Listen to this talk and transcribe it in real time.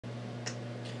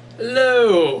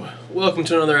Hello! Welcome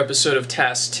to another episode of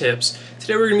Tass Tips.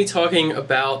 Today we're going to be talking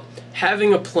about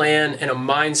having a plan and a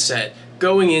mindset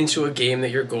going into a game that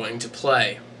you're going to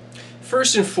play.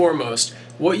 First and foremost,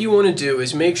 what you want to do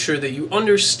is make sure that you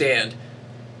understand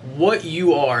what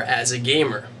you are as a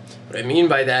gamer. What I mean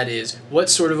by that is, what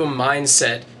sort of a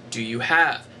mindset do you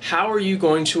have? How are you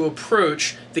going to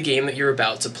approach the game that you're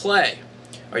about to play?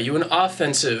 Are you an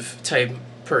offensive type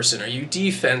person? Are you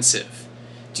defensive?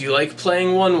 Do you like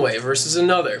playing one way versus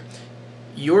another?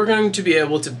 You're going to be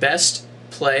able to best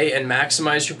play and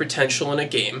maximize your potential in a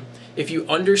game if you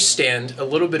understand a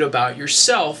little bit about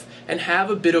yourself and have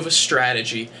a bit of a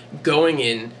strategy going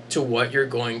into what you're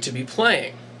going to be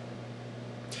playing.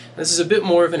 This is a bit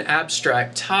more of an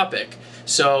abstract topic,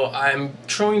 so I'm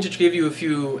trying to give you a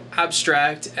few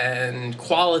abstract and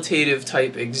qualitative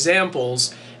type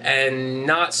examples and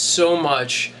not so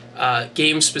much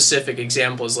game-specific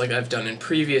examples like I've done in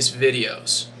previous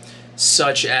videos,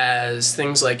 such as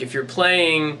things like if you're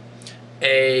playing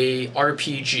a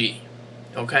RPG,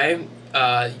 okay?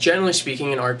 Generally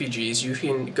speaking, in RPGs, you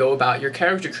can go about your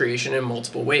character creation in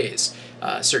multiple ways.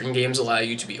 Certain games allow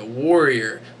you to be a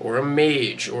warrior, or a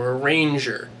mage, or a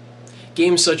ranger.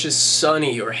 Games such as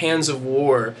Sunny, or Hands of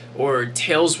War, or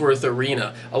Talesworth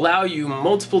Arena allow you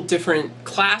multiple different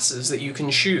classes that you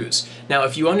can choose. Now,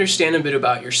 if you understand a bit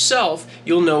about yourself,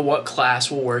 you'll know what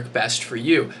class will work best for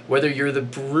you. Whether you're the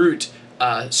brute,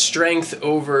 strength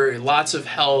over lots of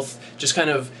health, just kind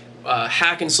of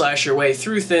hack and slash your way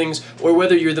through things, or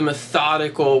whether you're the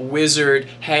methodical wizard,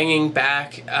 hanging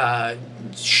back,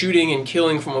 shooting and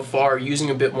killing from afar, using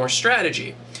a bit more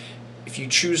strategy. If you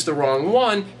choose the wrong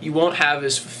one, you won't have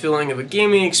as fulfilling of a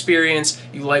gaming experience.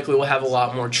 You likely will have a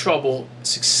lot more trouble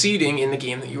succeeding in the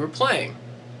game that you were playing.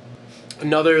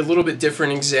 Another little bit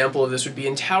different example of this would be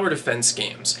in tower defense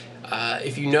games.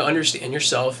 If you understand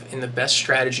yourself in the best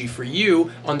strategy for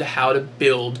you onto how to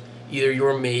build either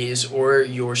your maze or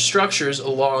your structures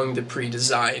along the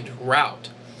pre-designed route.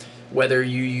 Whether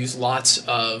you use lots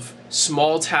of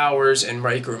small towers and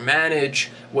micromanage,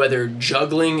 whether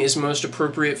juggling is most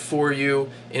appropriate for you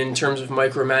in terms of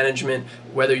micromanagement,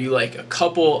 whether you like a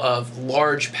couple of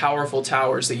large powerful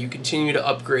towers that you continue to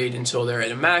upgrade until they're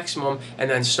at a maximum and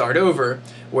then start over,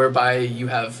 whereby you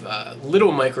have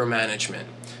little micromanagement.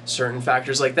 Certain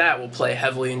factors like that will play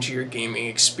heavily into your gaming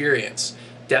experience.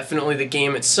 Definitely the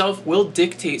game itself will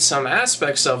dictate some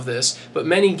aspects of this, but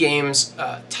many games,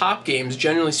 top games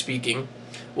generally speaking,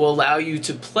 will allow you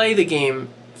to play the game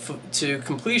to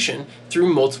completion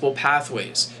through multiple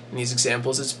pathways. In these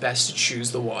examples, it's best to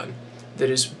choose the one that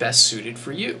is best suited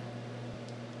for you.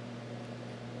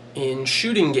 In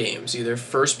shooting games, either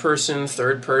first person,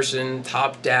 third person,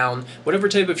 top down, whatever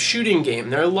type of shooting game,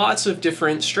 there are lots of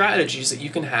different strategies that you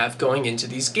can have going into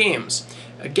these games.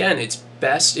 Again, it's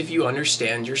best if you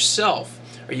understand yourself.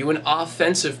 Are you an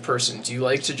offensive person? Do you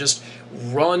like to just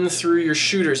run through your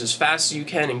shooters as fast as you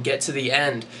can and get to the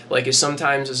end, like it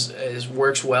sometimes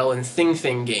works well in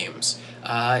Thing games?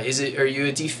 Are you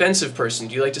a defensive person?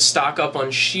 Do you like to stock up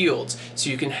on shields so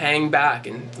you can hang back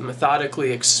and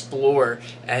methodically explore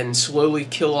and slowly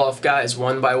kill off guys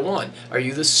one by one? Are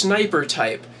you the sniper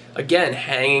type? Again,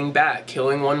 hanging back,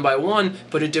 killing one by one,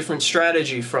 but a different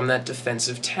strategy from that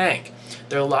defensive tank.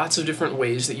 There are lots of different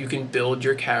ways that you can build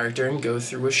your character and go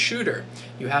through a shooter.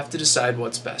 You have to decide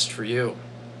what's best for you.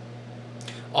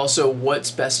 Also,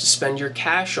 what's best to spend your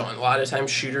cash on. A lot of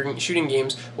times shooting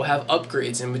games will have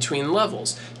upgrades in between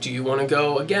levels. Do you want to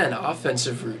go, again,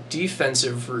 offensive route,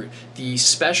 defensive route, the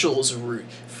specials route,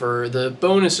 for the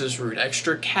bonuses route,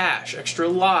 extra cash, extra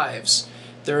lives?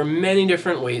 There are many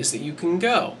different ways that you can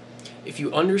go. If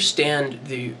you understand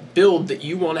the build that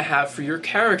you want to have for your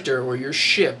character or your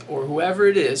ship or whoever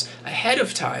it is ahead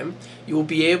of time, you will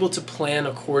be able to plan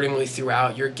accordingly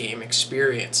throughout your game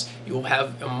experience. You will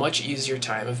have a much easier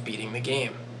time of beating the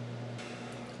game.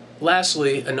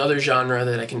 Lastly, another genre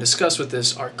that I can discuss with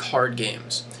this are card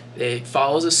games. It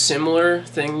follows a similar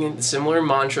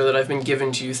mantra that I've been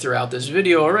given to you throughout this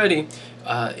video already.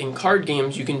 In card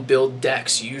games, you can build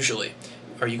decks usually.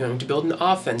 Are you going to build an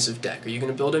offensive deck? Are you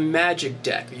going to build a magic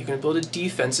deck? Are you going to build a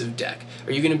defensive deck?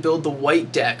 Are you going to build the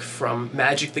white deck from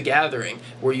Magic the Gathering,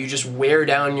 where you just wear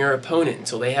down your opponent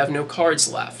until they have no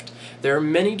cards left? There are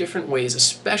many different ways,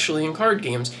 especially in card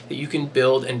games, that you can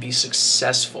build and be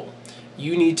successful.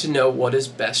 You need to know what is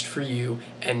best for you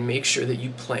and make sure that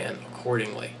you plan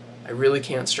accordingly. I really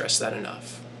can't stress that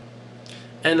enough.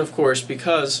 And of course,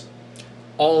 because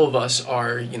all of us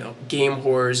are, game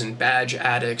whores and badge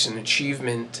addicts and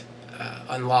achievement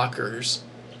unlockers,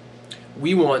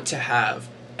 we want to have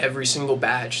every single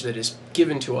badge that is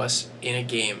given to us in a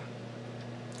game.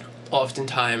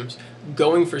 Oftentimes,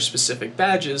 going for specific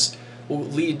badges will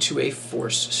lead to a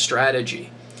forced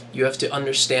strategy. You have to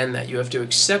understand that. You have to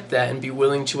accept that and be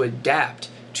willing to adapt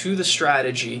to the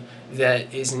strategy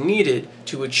that is needed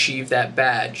to achieve that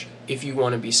badge if you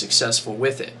want to be successful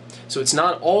with it. So it's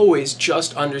not always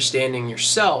just understanding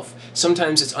yourself.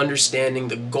 Sometimes it's understanding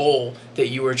the goal that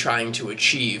you are trying to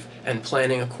achieve and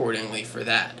planning accordingly for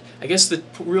that. I guess the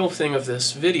real thing of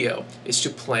this video is to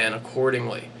plan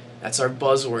accordingly. That's our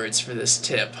buzzwords for this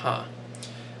tip, huh?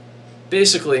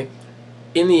 Basically,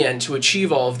 in the end, to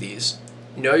achieve all of these,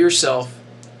 know yourself,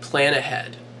 plan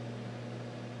ahead,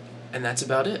 and that's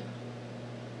about it.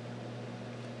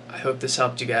 I hope this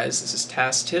helped you guys. This is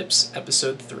Tass Tips,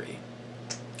 Episode 3.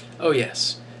 Oh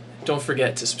yes, don't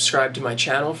forget to subscribe to my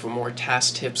channel for more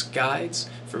Tass Tips guides,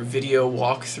 for video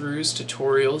walkthroughs,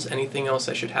 tutorials, anything else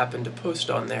I should happen to post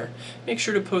on there. Make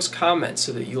sure to post comments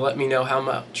so that you let me know how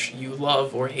much you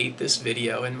love or hate this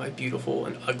video and my beautiful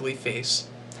and ugly face.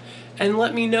 And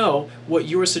let me know what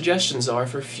your suggestions are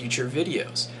for future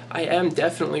videos. I am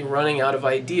definitely running out of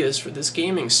ideas for this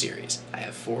gaming series. I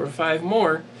have 4 or 5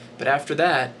 more, but after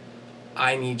that,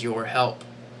 I need your help.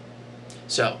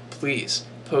 So, please,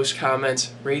 post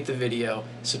comments, rate the video,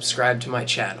 subscribe to my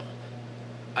channel.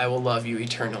 I will love you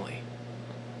eternally.